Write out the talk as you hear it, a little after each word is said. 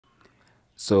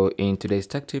So in today's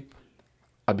tech tip,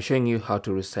 I'll be showing you how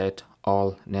to reset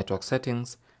all network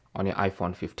settings on your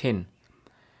iPhone 15.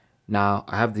 Now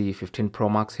I have the 15 Pro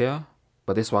Max here,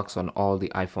 but this works on all the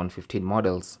iPhone 15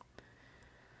 models.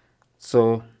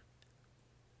 So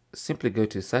simply go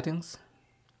to settings.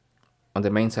 On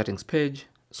the main settings page,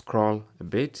 scroll a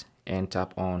bit and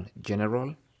tap on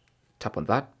general. Tap on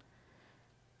that.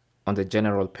 On the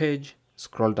general page,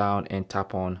 scroll down and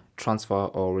tap on transfer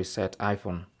or reset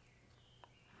iPhone.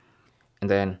 And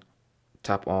then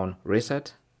tap on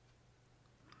reset.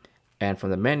 And from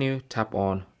the menu, tap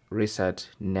on reset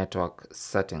network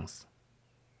settings.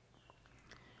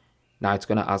 Now it's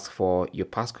going to ask for your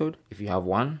passcode if you have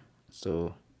one.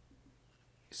 So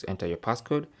just enter your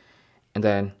passcode and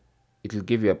then it will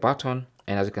give you a button.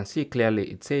 And as you can see clearly,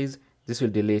 it says this will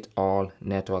delete all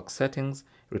network settings,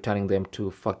 returning them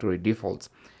to factory defaults.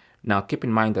 Now keep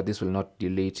in mind that this will not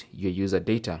delete your user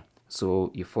data.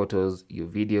 So your photos, your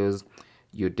videos,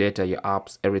 your data, your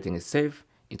apps, everything is safe.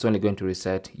 It's only going to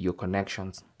reset your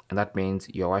connections. And that means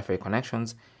your Wi-Fi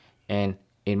connections and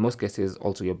in most cases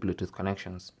also your Bluetooth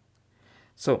connections.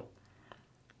 So,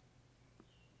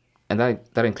 and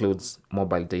that includes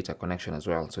mobile data connection as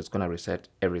well. So it's going to reset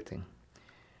everything.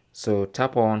 So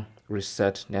tap on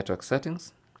reset network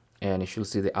settings and you should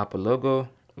see the Apple logo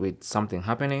with something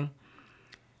happening.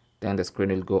 Then the screen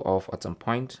will go off at some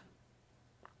point.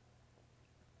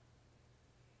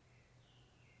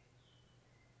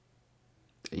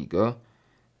 There you go.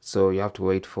 So you have to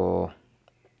wait for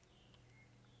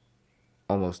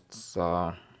almost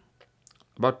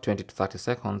about 20 to 30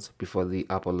 seconds before the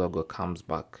Apple logo comes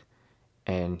back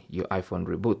and your iPhone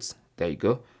reboots. There you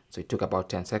go. So it took about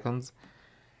 10 seconds.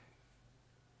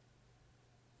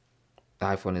 The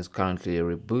iPhone is currently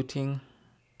rebooting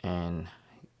and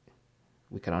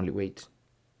we can only wait.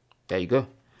 There you go.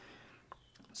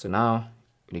 So now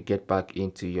when you get back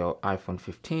into your iPhone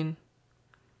 15,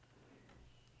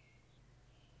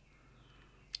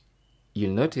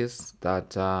 you'll notice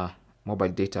that mobile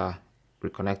data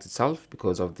reconnects itself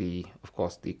because of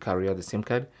course, the carrier, the SIM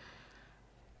card.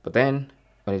 But then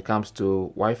when it comes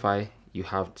to Wi-Fi, you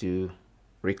have to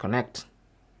reconnect.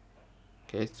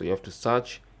 Okay, so you have to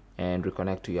search and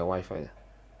reconnect to your Wi-Fi.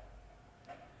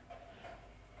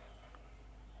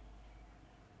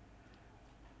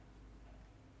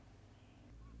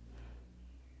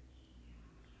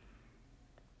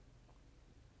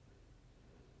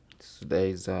 So there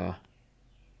is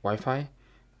Wi-Fi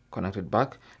connected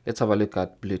back. Let's have a look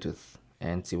at Bluetooth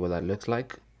and see what that looks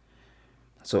like.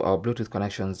 So our Bluetooth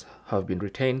connections have been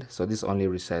retained. So this only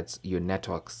resets your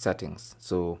network settings.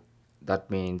 So that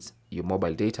means your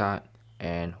mobile data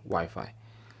and Wi-Fi.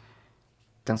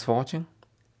 Thanks for watching.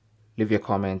 Leave your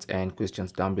comments and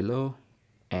questions down below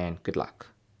and good luck.